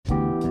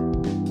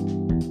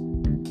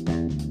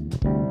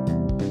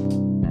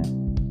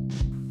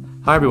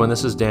Hi everyone,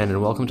 this is Dan and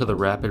welcome to the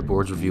Rapid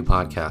Boards Review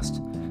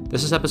podcast.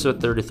 This is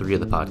episode 33 of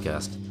the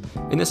podcast.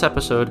 In this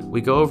episode, we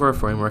go over a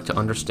framework to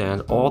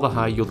understand all the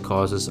high-yield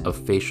causes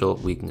of facial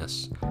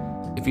weakness.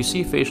 If you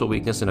see facial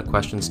weakness in a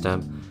question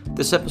stem,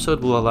 this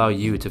episode will allow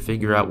you to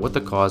figure out what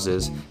the cause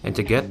is and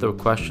to get the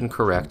question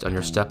correct on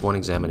your Step 1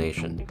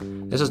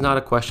 examination. This is not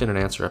a question and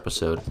answer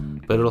episode,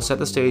 but it'll set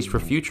the stage for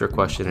future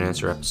question and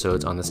answer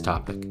episodes on this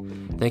topic.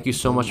 Thank you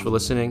so much for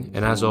listening,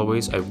 and as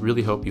always, I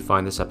really hope you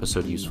find this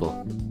episode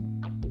useful.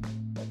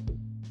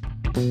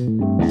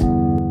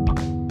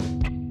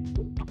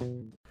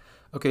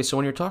 Okay, so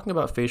when you're talking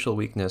about facial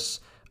weakness,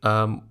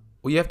 what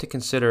you have to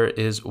consider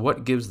is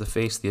what gives the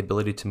face the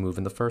ability to move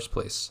in the first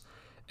place.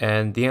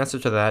 And the answer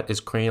to that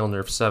is cranial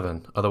nerve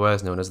 7,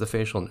 otherwise known as the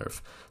facial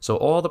nerve. So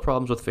all the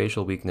problems with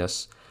facial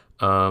weakness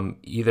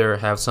either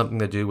have something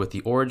to do with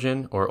the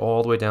origin or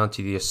all the way down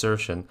to the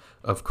assertion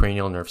of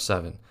cranial nerve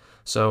 7.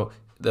 So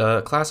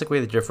the classic way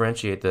to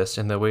differentiate this,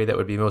 and the way that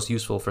would be most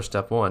useful for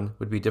step 1,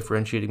 would be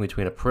differentiating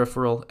between a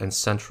peripheral and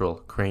central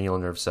cranial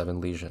nerve 7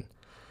 lesion.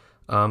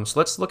 So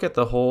let's look at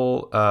the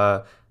whole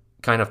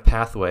kind of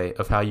pathway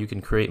of how you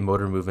can create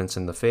motor movements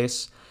in the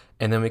face,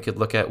 and then we could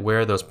look at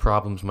where those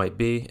problems might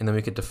be, and then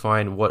we could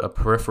define what a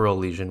peripheral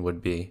lesion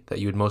would be that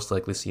you would most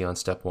likely see on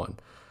step 1.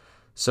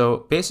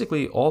 So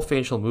basically, all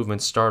facial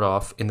movements start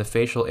off in the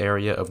facial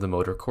area of the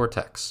motor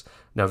cortex.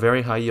 Now,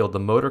 very high yield, the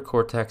motor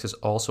cortex is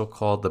also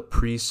called the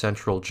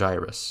precentral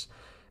gyrus.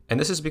 And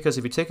this is because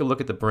if you take a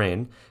look at the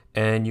brain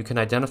and you can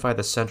identify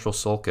the central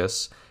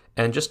sulcus,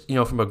 and just,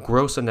 from a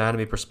gross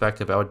anatomy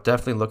perspective, I would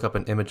definitely look up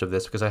an image of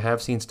this because I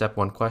have seen step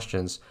 1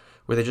 questions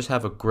where they just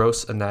have a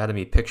gross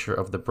anatomy picture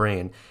of the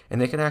brain and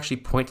they can actually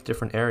point to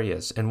different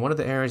areas. And one of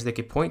the areas they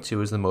could point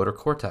to is the motor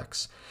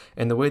cortex.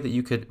 And the way that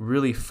you could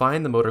really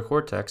find the motor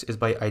cortex is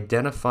by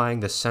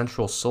identifying the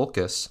central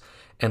sulcus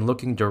and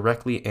looking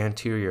directly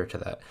anterior to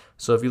that.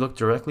 So if you look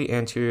directly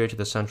anterior to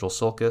the central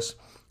sulcus,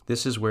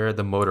 this is where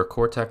the motor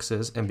cortex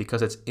is, and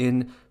because it's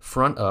in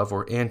front of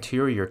or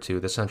anterior to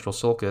the central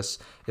sulcus,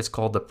 it's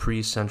called the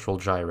precentral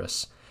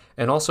gyrus.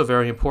 And also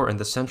very important,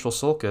 the central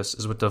sulcus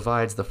is what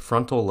divides the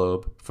frontal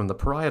lobe from the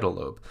parietal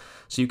lobe.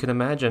 So you can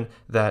imagine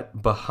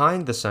that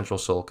behind the central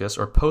sulcus,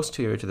 or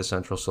posterior to the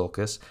central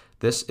sulcus,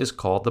 this is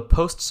called the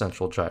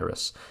postcentral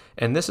gyrus.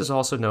 And this is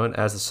also known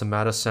as the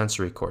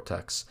somatosensory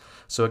cortex.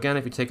 So again,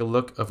 if you take a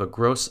look of a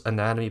gross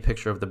anatomy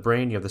picture of the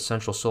brain, you have the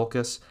central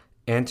sulcus.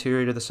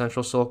 Anterior to the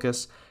central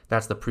sulcus,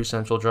 that's the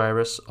precentral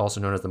gyrus,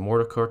 also known as the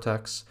motor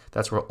cortex.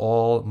 That's where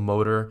all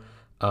motor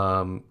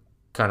kind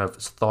of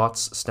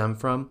thoughts stem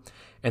from.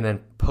 And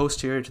then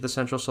posterior to the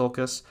central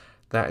sulcus,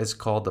 that is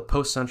called the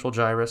postcentral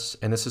gyrus,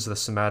 and this is the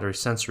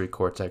somatosensory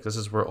cortex. This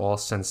is where all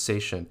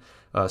sensation,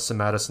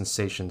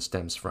 somatosensation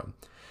stems from.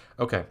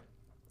 Okay,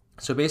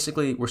 so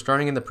basically we're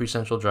starting in the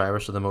precentral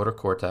gyrus or the motor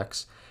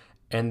cortex,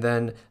 and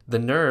then the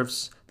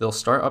nerves, they'll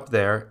start up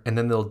there, and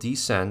then they'll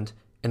descend,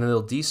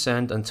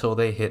 until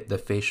they hit the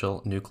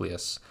facial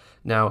nucleus.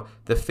 Now,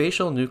 the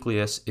facial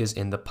nucleus is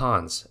in the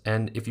pons,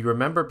 and if you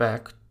remember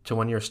back to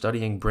when you're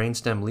studying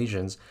brainstem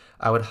lesions,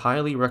 I would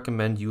highly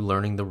recommend you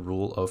learning the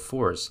rule of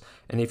 4s.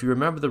 And if you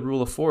remember the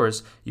rule of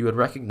 4s, you would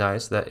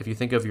recognize that if you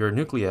think of your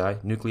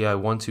nuclei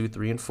 1, 2,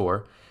 3, and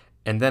 4,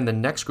 and then the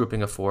next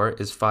grouping of 4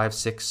 is 5,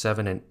 6,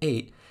 7, and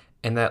 8,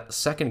 and that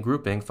second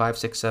grouping, 5,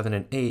 6, 7,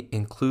 and 8,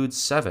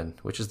 includes 7,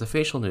 which is the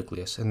facial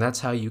nucleus, and that's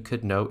how you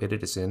could know it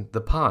is in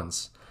the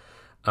pons.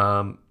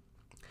 Now,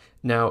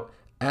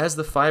 as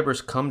the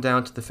fibers come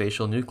down to the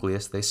facial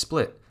nucleus, they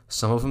split.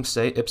 Some of them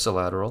stay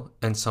ipsilateral,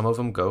 and some of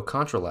them go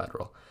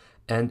contralateral.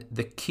 And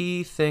the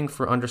key thing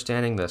for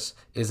understanding this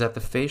is that the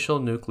facial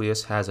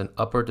nucleus has an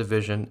upper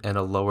division and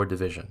a lower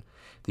division.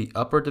 The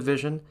upper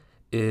division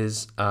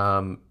is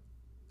innervates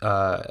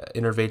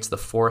the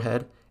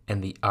forehead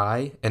and the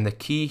eye, and the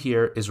key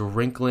here is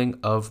wrinkling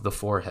of the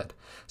forehead.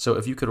 So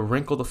if you could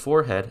wrinkle the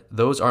forehead,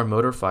 those are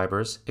motor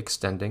fibers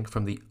extending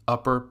from the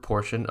upper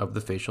portion of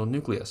the facial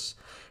nucleus.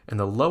 And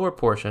the lower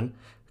portion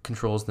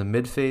controls the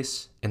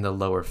midface and the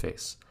lower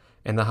face.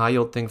 And the high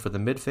yield thing for the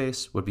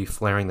midface would be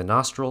flaring the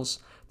nostrils.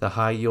 The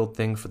high yield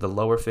thing for the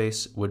lower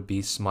face would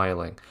be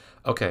smiling.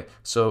 Okay,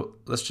 so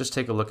let's just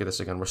take a look at this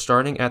again. We're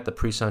starting at the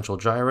precentral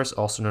gyrus,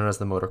 also known as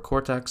the motor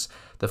cortex.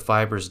 The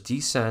fibers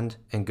descend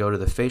and go to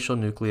the facial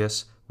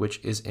nucleus, which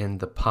is in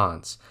the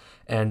pons.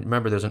 And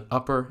remember, there's an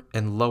upper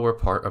and lower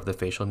part of the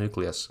facial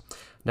nucleus.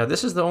 Now,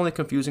 this is the only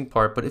confusing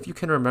part, but if you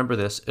can remember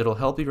this, it'll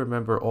help you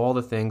remember all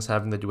the things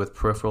having to do with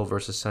peripheral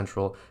versus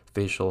central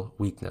facial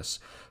weakness.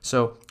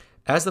 So,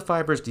 as the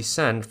fibers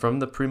descend from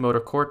the premotor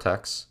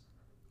cortex,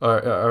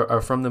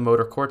 or from the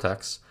motor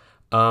cortex,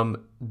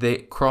 they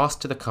cross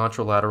to the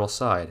contralateral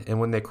side. And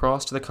when they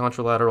cross to the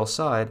contralateral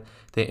side,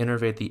 they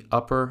innervate the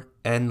upper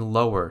and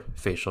lower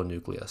facial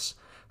nucleus.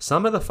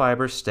 Some of the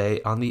fibers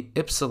stay on the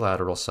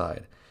ipsilateral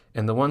side.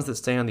 And the ones that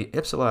stay on the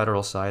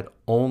ipsilateral side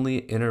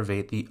only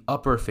innervate the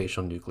upper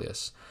facial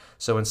nucleus.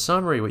 So in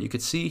summary, what you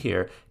could see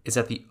here is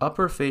that the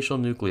upper facial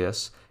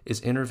nucleus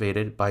is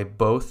innervated by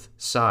both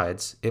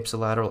sides,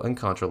 ipsilateral and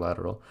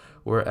contralateral,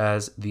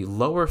 whereas the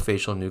lower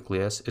facial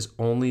nucleus is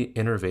only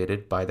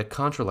innervated by the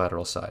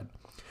contralateral side.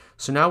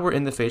 So now we're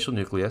in the facial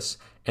nucleus,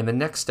 and the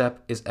next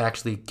step is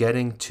actually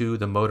getting to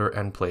the motor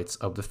end plates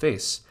of the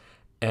face.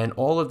 And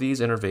all of these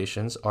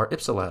innervations are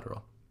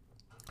ipsilateral.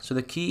 So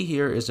the key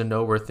here is to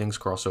know where things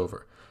cross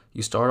over.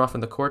 You start off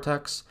in the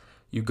cortex,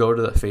 you go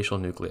to the facial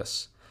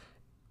nucleus.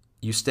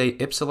 You stay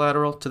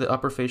ipsilateral to the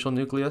upper facial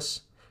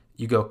nucleus,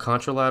 you go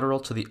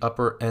contralateral to the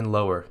upper and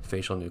lower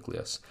facial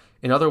nucleus.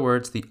 In other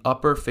words, the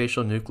upper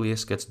facial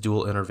nucleus gets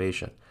dual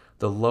innervation.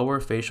 The lower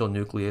facial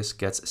nucleus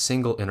gets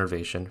single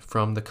innervation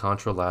from the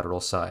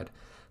contralateral side.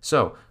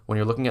 So when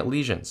you're looking at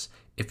lesions,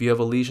 if you have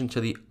a lesion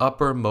to the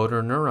upper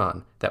motor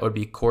neuron, that would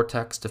be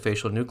cortex to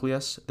facial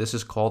nucleus, this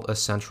is called a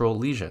central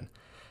lesion.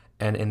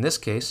 And in this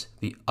case,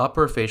 the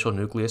upper facial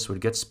nucleus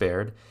would get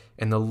spared,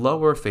 and the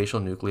lower facial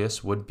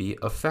nucleus would be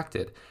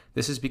affected.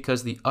 This is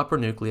because the upper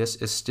nucleus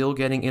is still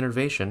getting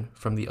innervation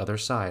from the other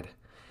side.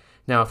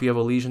 Now, if you have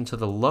a lesion to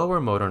the lower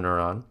motor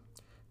neuron,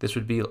 this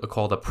would be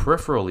called a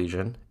peripheral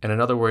lesion, and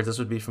in other words, this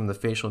would be from the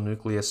facial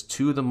nucleus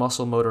to the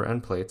muscle motor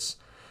end plates.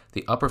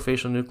 The upper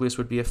facial nucleus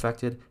would be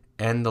affected,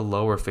 and the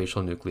lower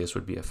facial nucleus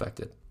would be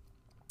affected.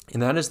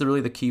 And that is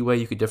really the key way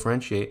you could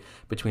differentiate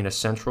between a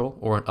central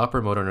or an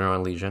upper motor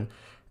neuron lesion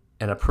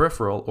and a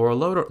peripheral or a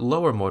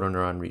lower motor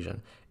neuron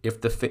region.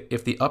 If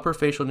the upper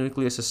facial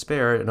nucleus is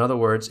spared, in other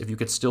words, if you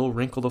could still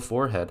wrinkle the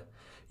forehead,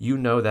 you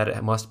know that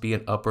it must be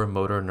an upper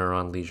motor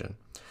neuron lesion.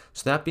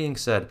 So that being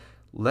said,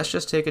 let's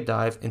just take a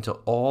dive into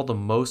all the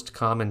most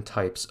common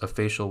types of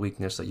facial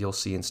weakness that you'll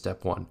see in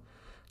step 1.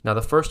 Now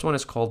the first one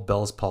is called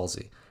Bell's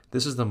palsy.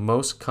 This is the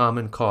most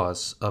common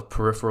cause of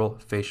peripheral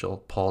facial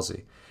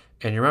palsy.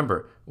 And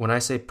remember, when I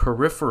say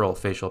peripheral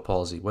facial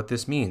palsy, what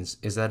this means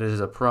is that it is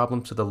a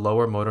problem to the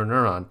lower motor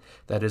neuron,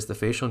 that is the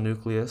facial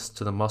nucleus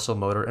to the muscle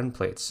motor end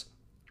plates.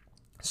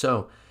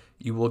 So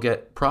you will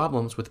get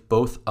problems with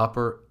both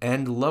upper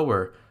and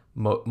lower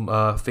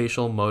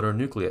facial motor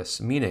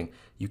nucleus, meaning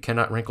you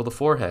cannot wrinkle the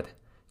forehead,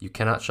 you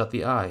cannot shut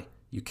the eye,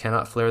 you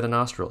cannot flare the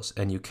nostrils,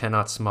 and you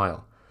cannot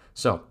smile.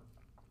 So,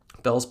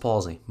 Bell's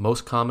palsy,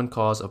 most common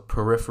cause of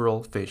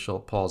peripheral facial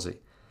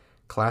palsy.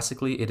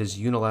 Classically, it is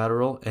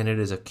unilateral and it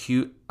is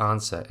acute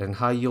onset. And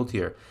high yield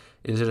here,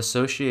 is it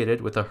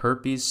associated with a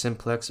herpes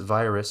simplex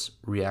virus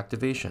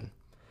reactivation?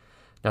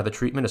 Now, the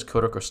treatment is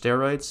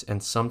corticosteroids,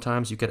 and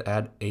sometimes you could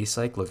add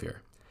acyclovir.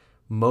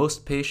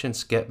 Most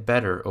patients get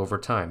better over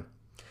time.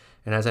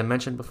 And as I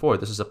mentioned before,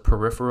 this is a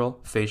peripheral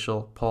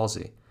facial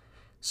palsy.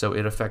 So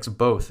it affects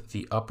both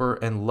the upper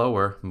and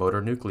lower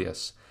motor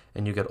nucleus,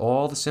 and you get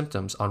all the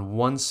symptoms on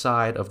one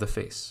side of the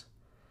face.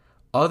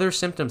 Other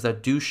symptoms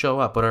that do show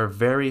up but are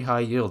very high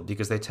yield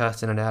because they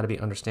test in anatomy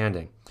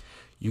understanding.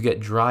 You get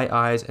dry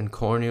eyes and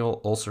corneal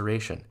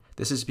ulceration.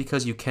 This is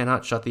because you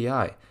cannot shut the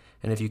eye.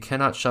 And if you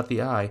cannot shut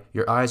the eye,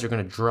 your eyes are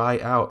going to dry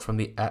out from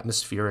the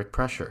atmospheric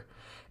pressure.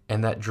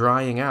 And that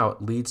drying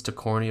out leads to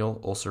corneal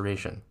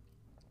ulceration.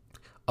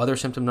 Other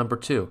symptom number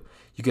 2,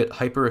 you get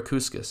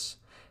hyperacouscus.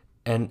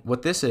 And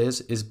what this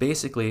is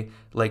basically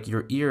like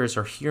your ears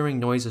are hearing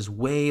noises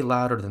way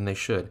louder than they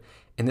should.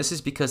 And this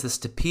is because the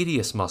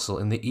stapedius muscle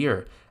in the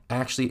ear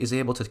actually is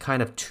able to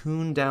kind of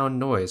tune down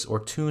noise or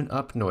tune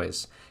up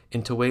noise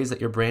into ways that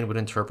your brain would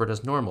interpret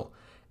as normal.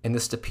 And the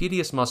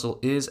stapedius muscle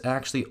is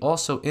actually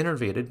also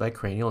innervated by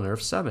cranial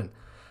nerve 7.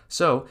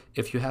 So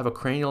if you have a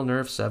cranial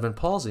nerve 7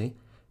 palsy,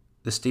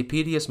 the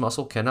stapedius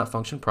muscle cannot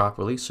function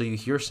properly, so you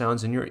hear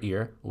sounds in your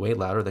ear way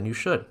louder than you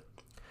should.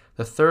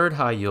 The third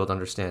high yield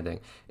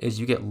understanding is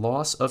you get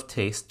loss of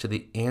taste to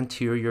the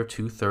anterior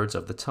 2/3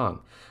 of the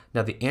tongue.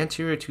 Now, the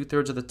anterior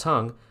 2/3 of the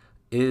tongue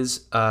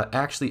is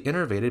actually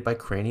innervated by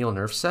cranial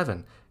nerve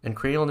 7, and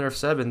cranial nerve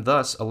 7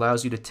 thus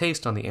allows you to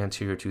taste on the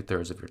anterior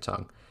 2/3 of your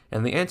tongue.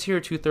 And the anterior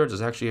 2/3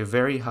 is actually a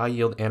very high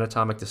yield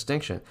anatomic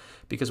distinction,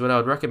 because what I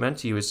would recommend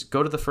to you is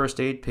go to the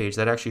first aid page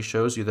that actually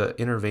shows you the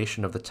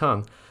innervation of the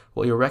tongue.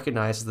 What you'll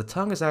recognize is the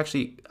tongue is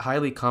actually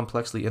highly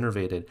complexly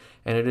innervated,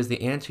 and it is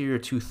the anterior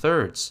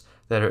 2/3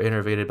 that are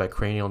innervated by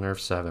cranial nerve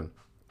 7.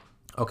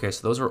 Okay,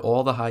 so those are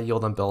all the high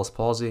yield on Bell's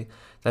palsy.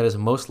 That is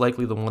most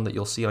likely the one that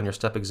you'll see on your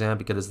step exam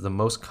because it's the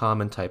most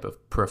common type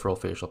of peripheral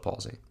facial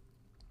palsy.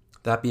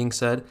 That being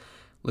said,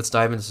 let's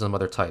dive into some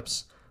other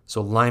types.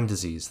 So Lyme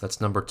disease,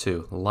 that's number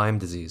 2, Lyme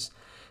disease.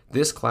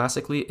 This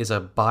classically is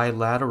a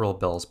bilateral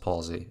Bell's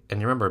palsy.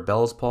 And remember,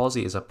 Bell's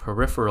palsy is a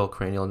peripheral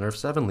cranial nerve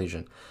 7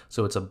 lesion.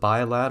 So it's a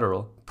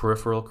bilateral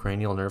peripheral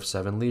cranial nerve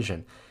 7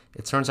 lesion.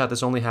 It turns out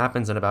this only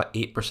happens in about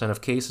 8%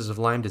 of cases of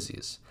Lyme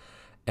disease.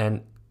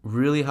 And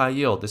really high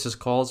yield, this is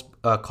caused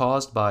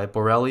by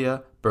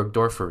Borrelia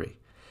burgdorferi,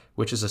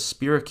 which is a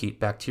spirochete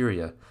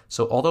bacteria.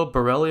 So although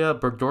Borrelia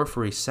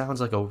burgdorferi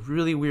sounds like a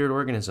really weird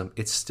organism,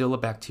 it's still a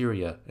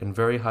bacteria, and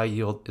very high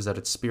yield is that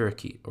it's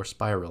spirochete or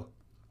spiral.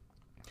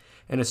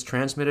 And it's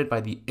transmitted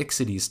by the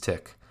Ixodes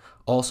tick,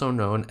 also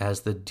known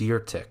as the deer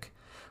tick.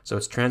 So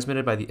it's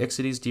transmitted by the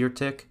Ixodes deer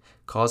tick,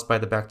 caused by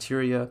the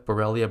bacteria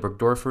Borrelia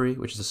burgdorferi,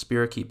 which is a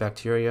spirochete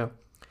bacteria.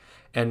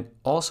 And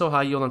also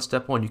high yield on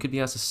step 1, you could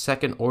be asked a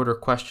second order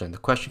question. The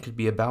question could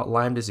be about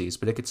Lyme disease,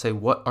 but it could say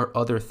what are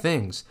other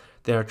things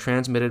that are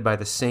transmitted by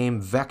the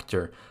same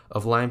vector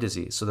of Lyme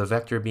disease. So the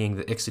vector being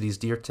the Ixodes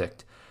deer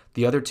tick.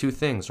 The other two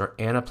things are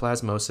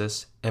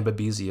anaplasmosis and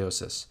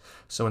babesiosis.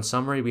 So in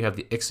summary, we have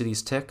the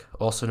Ixodes tick,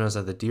 also known as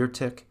the deer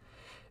tick.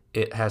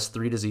 It has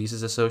 3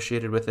 diseases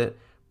associated with it: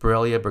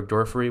 Borrelia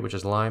burgdorferi, which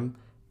is Lyme,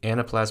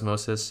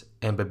 anaplasmosis,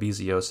 and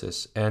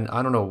babesiosis. And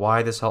I don't know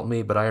why this helped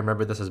me, but I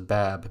remember this as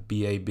BAB,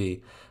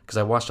 B-A-B, because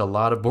I watched a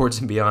lot of Boards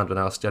and Beyond when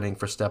I was studying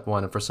for step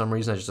 1, and for some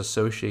reason I just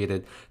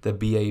associated the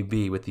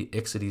BAB with the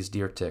Ixodes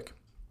deer tick.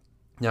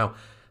 Now,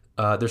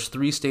 there's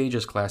 3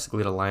 stages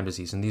classically to Lyme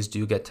disease, and these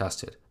do get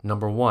tested.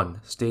 Number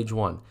 1, stage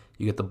 1,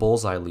 you get the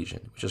bullseye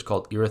lesion, which is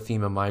called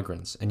erythema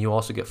migrans, and you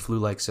also get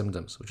flu-like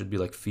symptoms, which would be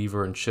like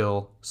fever and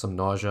chill, some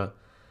nausea.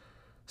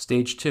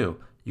 Stage 2,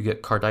 you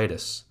get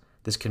carditis.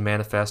 This can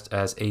manifest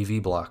as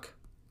AV block.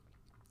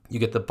 You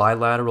get the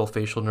bilateral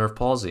facial nerve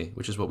palsy,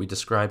 which is what we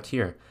described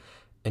here,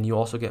 and you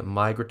also get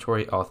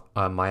migratory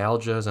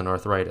myalgias and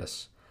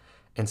arthritis.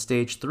 And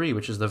stage 3,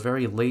 which is the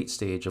very late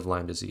stage of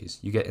Lyme disease,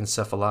 you get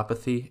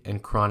encephalopathy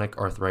and chronic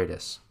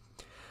arthritis.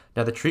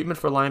 Now, the treatment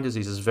for Lyme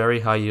disease is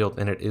very high yield,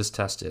 and it is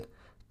tested.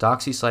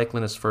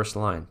 Doxycycline is first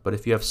line, but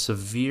if you have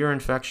severe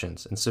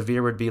infections, and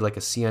severe would be like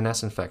a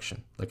CNS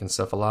infection, like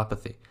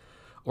encephalopathy,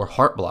 or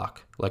heart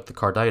block, like the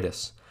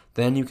carditis,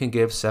 then you can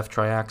give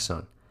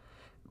ceftriaxone.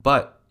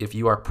 But if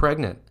you are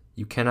pregnant,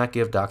 you cannot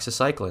give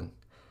doxycycline.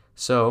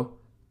 So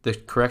the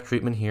correct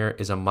treatment here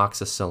is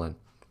amoxicillin.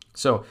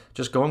 So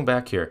just going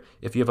back here,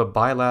 if you have a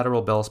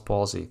bilateral Bell's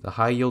palsy, the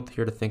high yield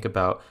here to think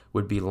about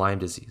would be Lyme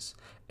disease.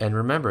 And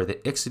remember, the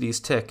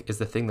Ixodes tick is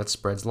the thing that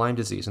spreads Lyme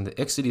disease, and the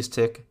Ixodes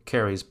tick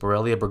carries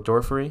Borrelia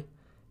burgdorferi,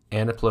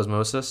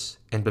 anaplasmosis,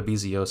 and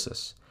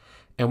babesiosis.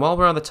 And while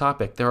we're on the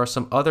topic, there are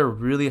some other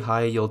really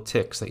high yield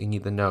ticks that you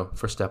need to know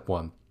for step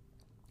 1.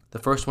 The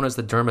first one is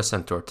the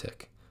dermacentaur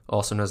tick,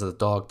 also known as the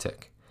dog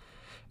tick.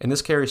 And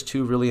this carries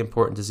 2 really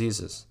important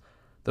diseases.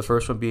 The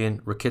first one being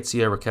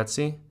Rickettsia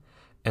rickettsii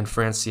and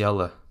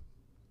Francisella.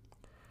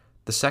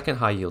 The second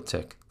high yield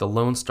tick, the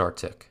Lone Star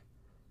tick.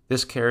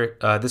 This carries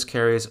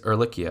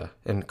Ehrlichia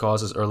and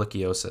causes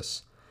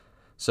ehrlichiosis.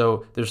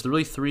 So there's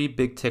really 3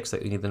 big ticks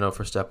that you need to know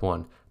for step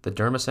 1. The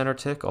dermacentaur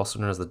tick, also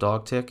known as the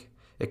dog tick.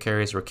 It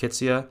carries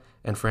Rickettsia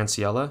and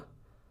Francisella.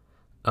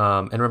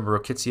 And remember,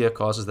 Rickettsia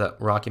causes that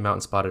Rocky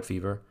Mountain spotted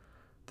fever.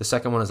 The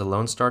second one is a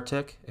Lone Star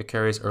tick. It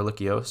carries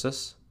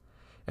ehrlichiosis.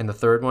 And the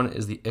third one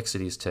is the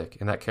Ixodes tick,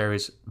 and that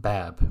carries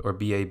BAB, or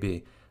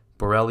BAB,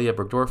 Borrelia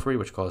burgdorferi,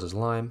 which causes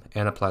Lyme,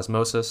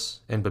 anaplasmosis,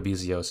 and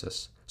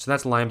babesiosis. So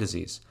that's Lyme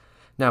disease.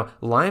 Now,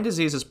 Lyme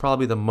disease is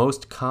probably the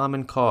most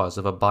common cause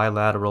of a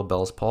bilateral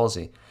Bell's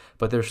palsy,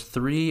 but there's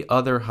 3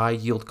 other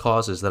high-yield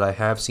causes that I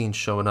have seen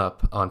shown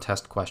up on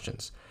test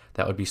questions.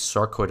 That would be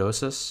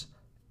sarcoidosis,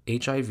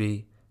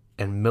 HIV,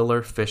 and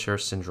Miller-Fisher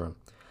syndrome.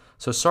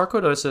 So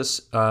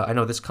sarcoidosis, I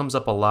know this comes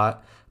up a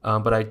lot,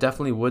 but I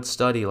definitely would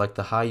study like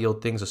the high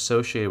yield things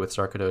associated with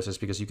sarcoidosis,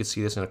 because you could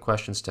see this in a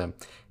question stem.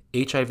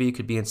 HIV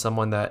could be in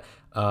someone that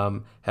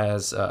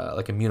has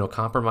like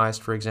immunocompromised,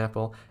 for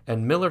example,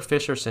 and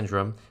Miller-Fisher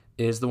syndrome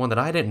is the one that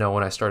I didn't know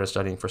when I started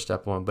studying for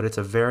step 1, but it's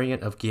a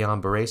variant of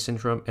Guillain-Barré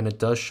syndrome, and it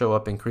does show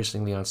up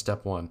increasingly on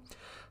step 1.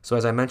 So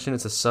as I mentioned,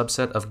 it's a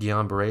subset of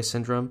Guillain-Barré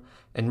syndrome.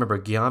 And remember,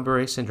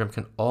 Guillain-Barré syndrome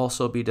can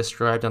also be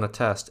described on a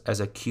test as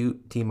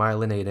acute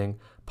demyelinating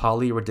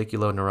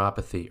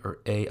polyradiculoneuropathy, or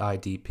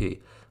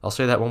AIDP. I'll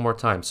say that one more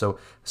time. So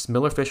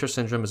Miller-Fisher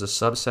syndrome is a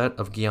subset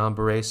of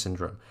Guillain-Barré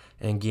syndrome.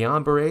 And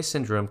Guillain-Barré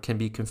syndrome can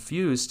be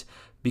confused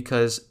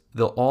because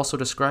they'll also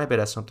describe it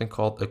as something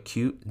called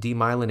acute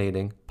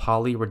demyelinating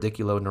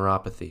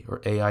polyradiculoneuropathy, or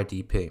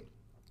AIDP.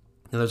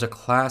 Now, there's a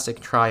classic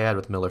triad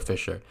with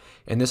Miller-Fisher,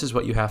 and this is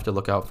what you have to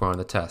look out for on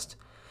the test.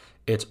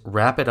 It's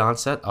rapid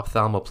onset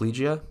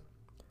ophthalmoplegia,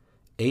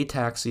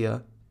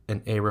 ataxia,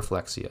 and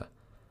areflexia.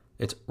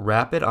 It's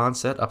rapid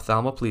onset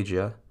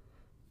ophthalmoplegia,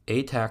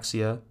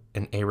 ataxia,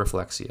 and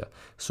areflexia.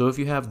 So if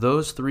you have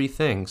those 3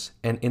 things,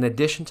 and in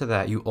addition to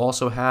that, you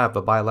also have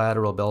a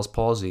bilateral Bell's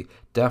palsy,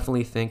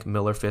 definitely think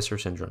Miller-Fisher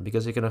syndrome,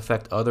 because it can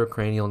affect other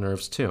cranial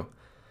nerves too.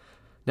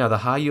 Now, the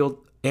high-yield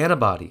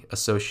antibody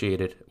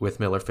associated with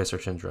Miller-Fisher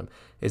syndrome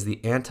is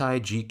the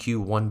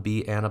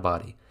anti-GQ1B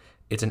antibody.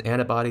 It's an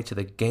antibody to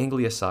the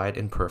ganglioside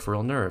in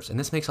peripheral nerves. And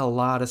this makes a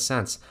lot of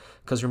sense,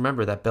 because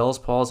remember that Bell's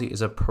palsy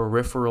is a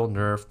peripheral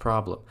nerve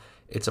problem.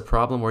 It's a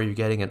problem where you're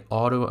getting an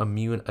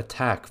autoimmune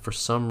attack for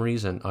some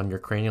reason on your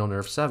cranial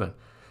nerve 7.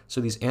 So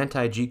these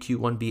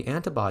anti-GQ1B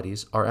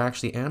antibodies are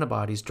actually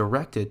antibodies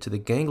directed to the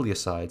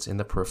gangliosides in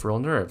the peripheral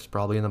nerves,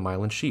 probably in the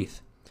myelin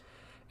sheath.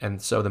 And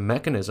so the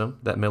mechanism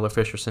that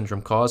Miller-Fisher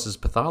syndrome causes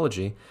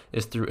pathology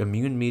is through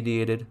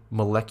immune-mediated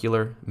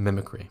molecular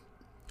mimicry.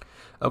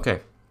 Okay,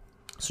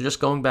 so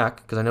just going back,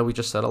 because I know we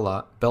just said a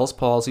lot, Bell's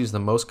palsy is the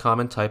most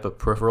common type of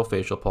peripheral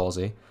facial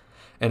palsy,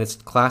 and it's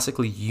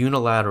classically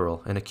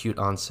unilateral in acute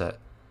onset.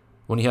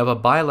 When you have a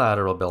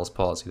bilateral Bell's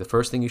palsy, the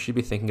first thing you should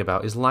be thinking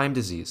about is Lyme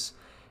disease.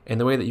 And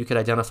the way that you could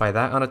identify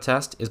that on a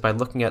test is by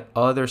looking at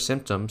other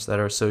symptoms that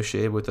are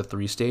associated with the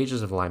 3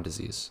 stages of Lyme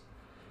disease.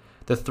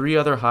 The 3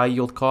 other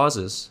high-yield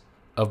causes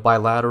of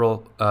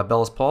bilateral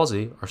Bell's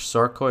palsy are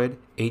sarcoid,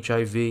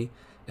 HIV,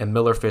 and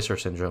Miller-Fisher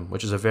syndrome,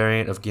 which is a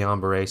variant of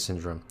Guillain-Barré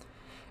syndrome.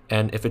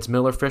 And if it's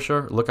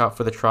Miller-Fisher, look out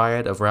for the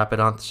triad of rapid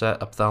onset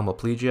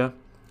ophthalmoplegia,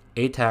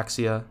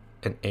 ataxia,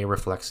 and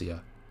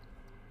areflexia.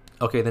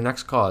 Okay, the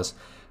next cause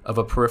of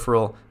a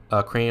peripheral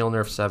cranial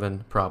nerve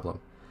 7 problem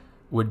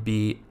would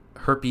be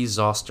herpes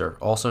zoster,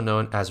 also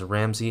known as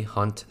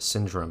Ramsay-Hunt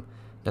syndrome.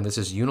 Now, this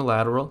is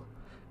unilateral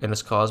and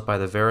is caused by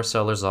the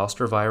varicella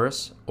zoster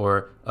virus,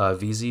 or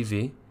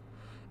VZV.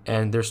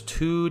 And there's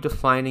 2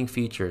 defining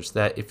features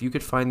that if you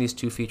could find these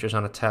 2 features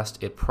on a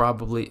test, it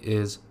probably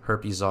is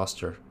herpes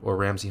zoster or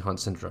Ramsay-Hunt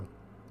syndrome.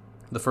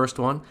 The first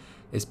one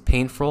is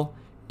painful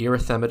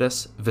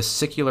erythematous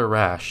vesicular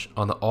rash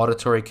on the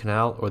auditory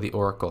canal or the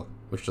auricle,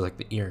 which is like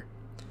the ear.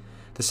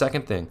 The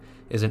second thing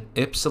is an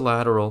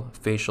ipsilateral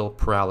facial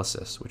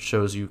paralysis, which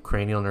shows you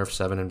cranial nerve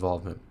 7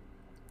 involvement.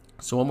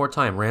 So one more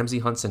time,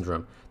 Ramsay-Hunt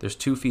syndrome, there's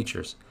 2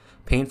 features: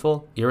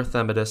 painful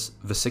erythematous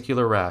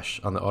vesicular rash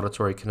on the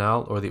auditory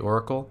canal or the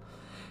auricle,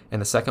 and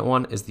the second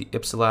one is the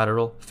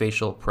ipsilateral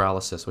facial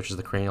paralysis, which is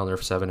the cranial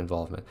nerve 7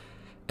 involvement.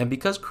 And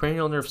because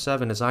cranial nerve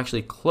 7 is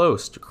actually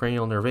close to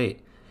cranial nerve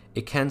 8,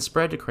 it can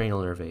spread to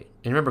cranial nerve 8.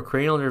 And remember,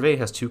 cranial nerve 8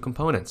 has 2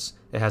 components.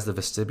 It has the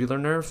vestibular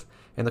nerve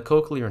and the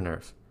cochlear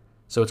nerve.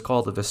 So it's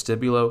called the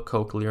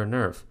vestibulocochlear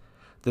nerve.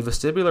 The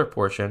vestibular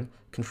portion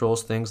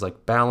controls things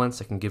like balance.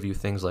 It can give you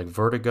things like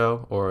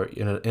vertigo or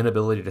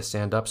inability to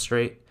stand up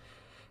straight.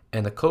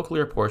 And the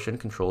cochlear portion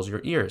controls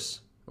your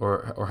ears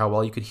or how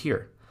well you could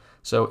hear.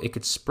 So it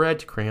could spread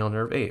to cranial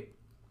nerve 8.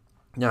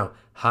 Now,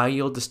 high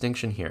yield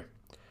distinction here.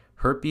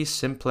 Herpes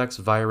simplex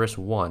virus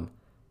 1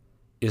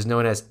 is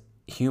known as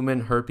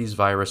human herpes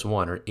virus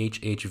 1 or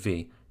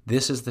HHV.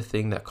 This is the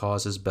thing that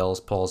causes Bell's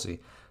palsy.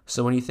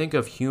 So when you think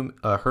of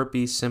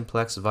herpes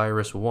simplex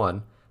virus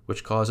 1,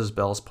 which causes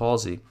Bell's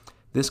palsy,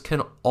 this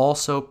can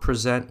also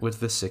present with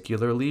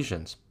vesicular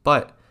lesions,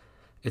 but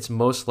it's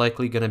most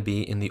likely going to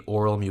be in the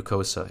oral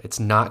mucosa. It's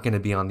not going to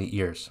be on the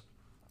ears.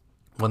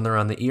 When they're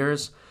on the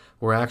ears,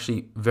 we're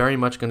actually very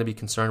much going to be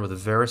concerned with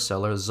the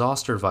varicella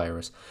zoster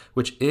virus,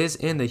 which is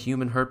in the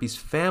human herpes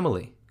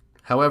family.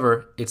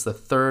 However, it's the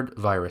 3rd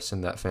virus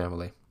in that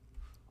family.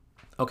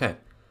 Okay,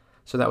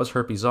 so that was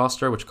herpes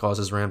zoster, which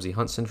causes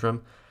Ramsay-Hunt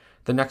syndrome.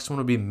 The next one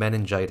would be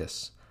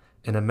meningitis.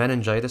 In a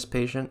meningitis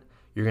patient,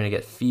 you're going to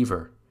get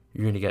fever,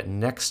 you're going to get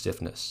neck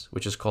stiffness,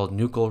 which is called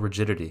nuchal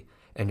rigidity,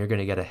 and you're going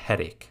to get a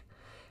headache.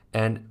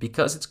 And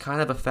because it's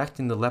kind of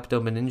affecting the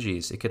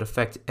leptomeninges, it could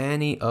affect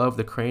any of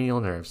the cranial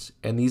nerves,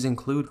 and these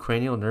include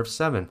cranial nerve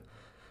 7.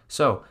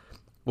 So,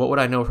 what would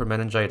I know for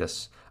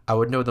meningitis? I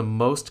would know the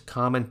most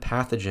common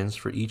pathogens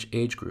for each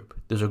age group.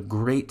 There's a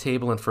great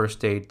table in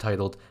first aid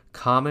titled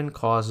Common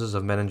Causes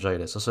of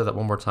Meningitis. I'll say that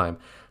one more time.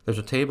 There's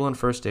a table in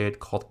first aid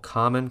called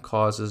Common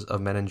Causes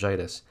of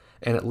Meningitis,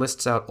 and it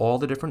lists out all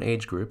the different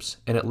age groups,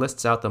 and it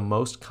lists out the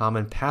most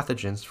common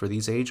pathogens for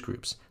these age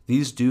groups.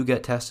 These do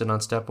get tested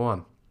on step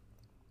 1.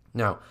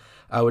 Now,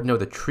 I would know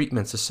the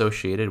treatments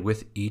associated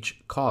with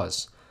each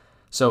cause.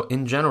 So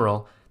in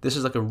general, this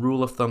is like a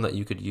rule of thumb that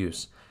you could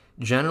use.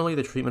 Generally,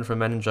 the treatment for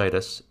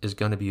meningitis is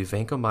going to be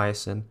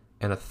vancomycin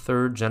and a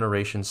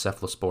 3rd-generation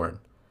cephalosporin.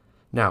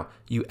 Now,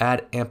 you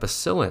add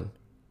ampicillin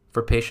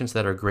for patients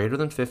that are greater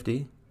than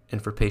 50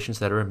 and for patients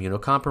that are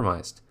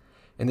immunocompromised.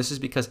 And this is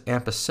because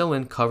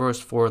ampicillin covers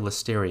for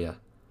listeria.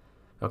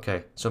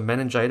 Okay, so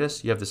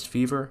meningitis, you have this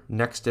fever,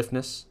 neck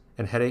stiffness,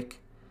 and headache.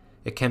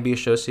 It can be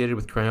associated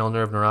with cranial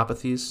nerve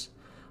neuropathies.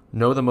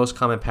 Know the most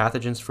common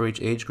pathogens for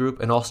each age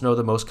group and also know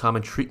the most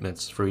common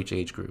treatments for each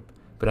age group.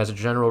 But as a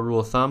general rule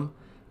of thumb,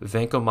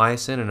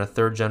 vancomycin and a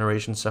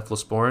 3rd-generation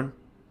cephalosporin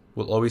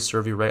will always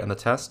serve you right on the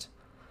test.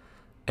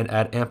 And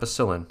add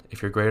ampicillin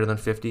if you're greater than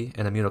 50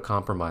 and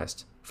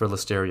immunocompromised for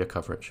listeria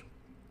coverage.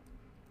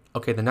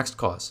 Okay, the next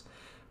cause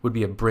would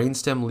be a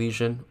brainstem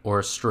lesion or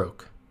a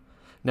stroke.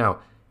 Now,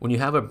 when you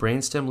have a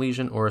brainstem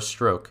lesion or a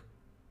stroke,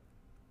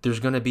 there's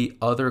going to be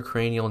other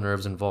cranial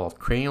nerves involved.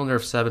 Cranial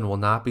nerve 7 will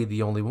not be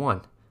the only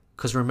one.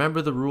 Because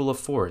remember the rule of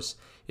 4s.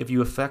 If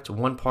you affect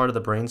one part of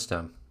the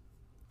brainstem,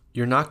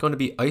 you're not going to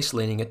be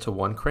isolating it to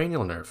one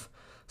cranial nerve.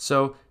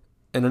 So,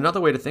 and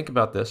another way to think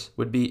about this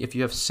would be if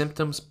you have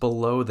symptoms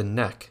below the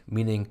neck,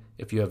 meaning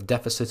if you have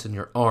deficits in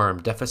your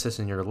arm, deficits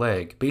in your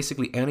leg,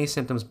 basically any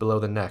symptoms below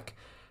the neck,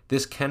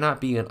 this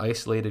cannot be an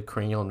isolated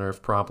cranial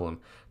nerve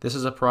problem. This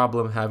is a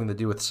problem having to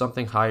do with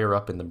something higher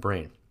up in the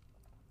brain.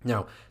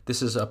 Now,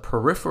 this is a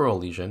peripheral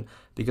lesion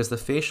because the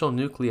facial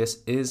nucleus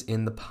is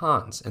in the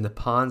pons, and the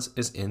pons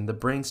is in the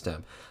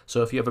brainstem.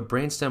 So if you have a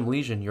brainstem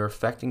lesion, you're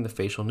affecting the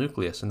facial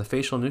nucleus, and the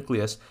facial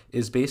nucleus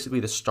is basically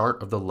the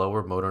start of the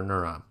lower motor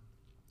neuron.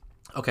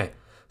 Okay,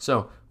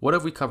 so what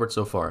have we covered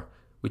so far?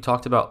 We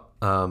talked about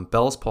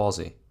Bell's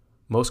palsy,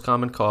 most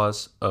common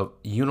cause of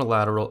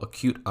unilateral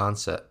acute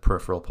onset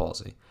peripheral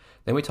palsy.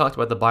 Then we talked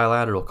about the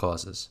bilateral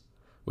causes,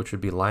 which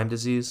would be Lyme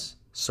disease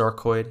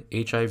sarcoid,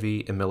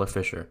 HIV, and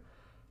Miller-Fisher.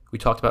 We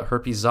talked about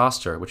herpes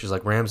zoster, which is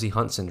like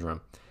Ramsay-Hunt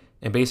syndrome.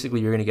 And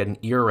basically, you're going to get an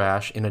ear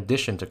rash in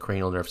addition to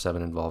cranial nerve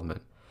 7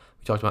 involvement.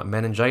 We talked about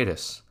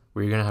meningitis,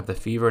 where you're going to have the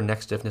fever,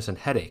 neck stiffness, and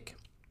headache.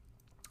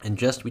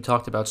 And we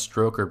talked about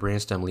stroke or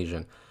brainstem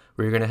lesion,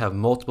 where you're going to have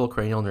multiple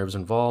cranial nerves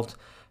involved,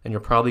 and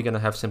you're probably going to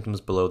have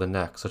symptoms below the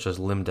neck, such as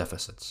limb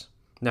deficits.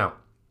 Now,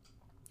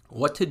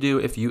 what to do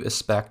if you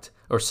suspect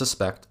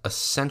a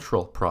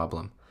central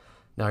problem?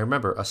 Now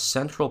remember, a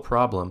central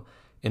problem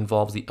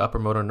involves the upper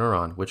motor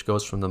neuron, which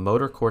goes from the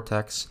motor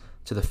cortex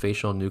to the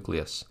facial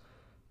nucleus.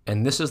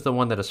 And this is the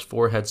one that is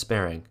forehead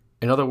sparing.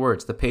 In other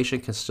words, the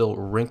patient can still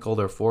wrinkle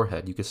their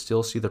forehead. You can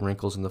still see the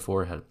wrinkles in the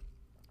forehead.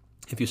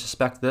 If you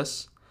suspect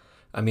this,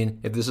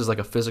 if this is like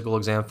a physical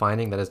exam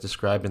finding that is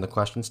described in the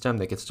question stem,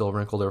 they could still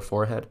wrinkle their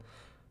forehead.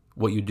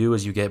 What you do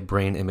is you get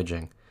brain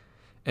imaging.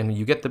 And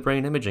you get the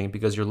brain imaging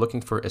because you're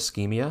looking for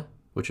ischemia,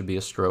 which would be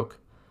a stroke,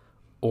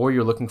 or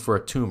you're looking for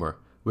a tumor,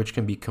 which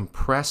can be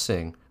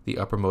compressing the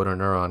upper motor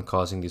neuron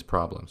causing these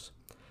problems.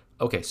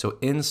 Okay, so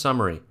in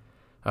summary,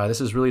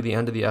 this is really the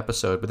end of the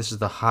episode, but this is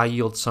the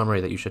high-yield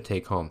summary that you should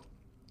take home.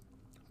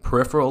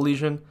 Peripheral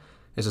lesion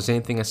is the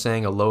same thing as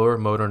saying a lower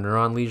motor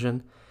neuron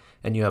lesion,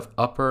 and you have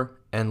upper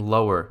and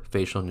lower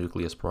facial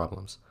nucleus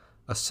problems.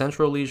 A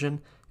central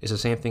lesion is the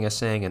same thing as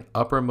saying an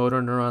upper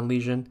motor neuron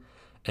lesion,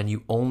 and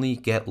you only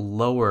get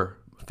lower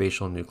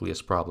facial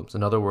nucleus problems.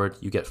 In other words,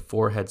 you get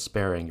forehead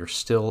sparing. You're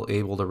still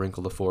able to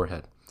wrinkle the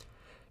forehead.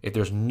 If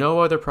there's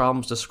no other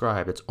problems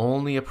described, it's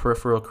only a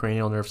peripheral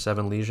cranial nerve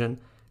 7 lesion,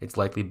 it's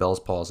likely Bell's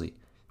palsy,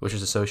 which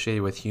is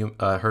associated with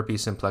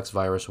herpes simplex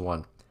virus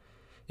 1.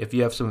 If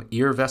you have some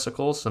ear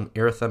vesicles, some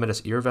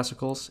erythematous ear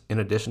vesicles, in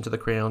addition to the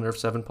cranial nerve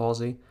 7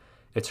 palsy,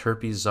 it's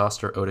herpes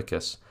zoster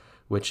oticus,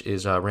 which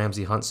is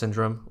Ramsay-Hunt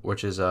syndrome,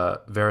 which is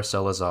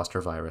varicella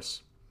zoster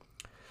virus.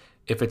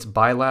 If it's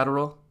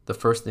bilateral, the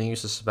first thing you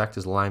suspect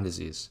is Lyme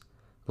disease.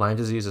 Lyme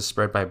disease is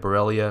spread by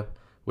Borrelia,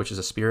 which is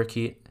a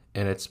spirochete,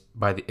 and it's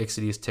by the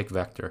Ixodes tick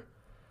vector.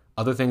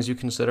 Other things you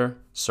consider,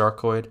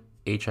 sarcoid,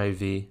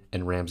 HIV,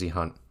 and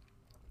Ramsay-Hunt.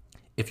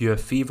 If you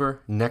have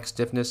fever, neck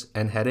stiffness,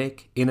 and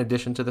headache, in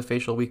addition to the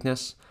facial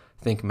weakness,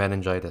 think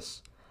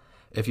meningitis.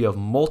 If you have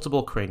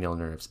multiple cranial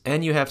nerves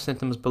and you have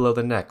symptoms below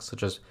the neck,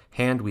 such as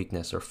hand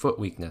weakness or foot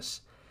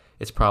weakness,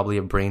 it's probably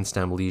a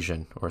brainstem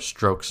lesion or a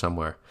stroke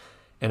somewhere.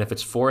 And if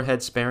it's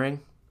forehead sparing,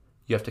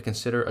 you have to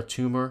consider a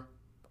tumor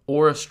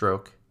or a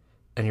stroke,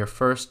 and your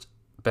first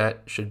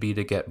bet should be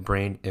to get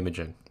brain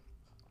imaging.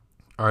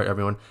 All right,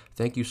 everyone,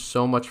 thank you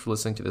so much for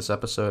listening to this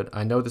episode.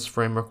 I know this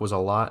framework was a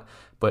lot,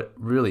 but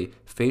really,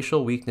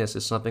 facial weakness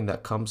is something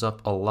that comes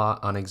up a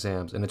lot on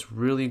exams, and it's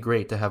really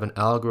great to have an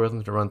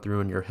algorithm to run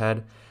through in your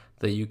head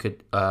that you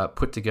could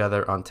put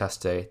together on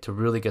test day to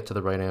really get to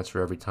the right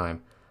answer every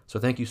time. So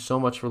thank you so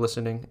much for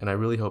listening, and I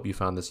really hope you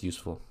found this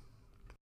useful.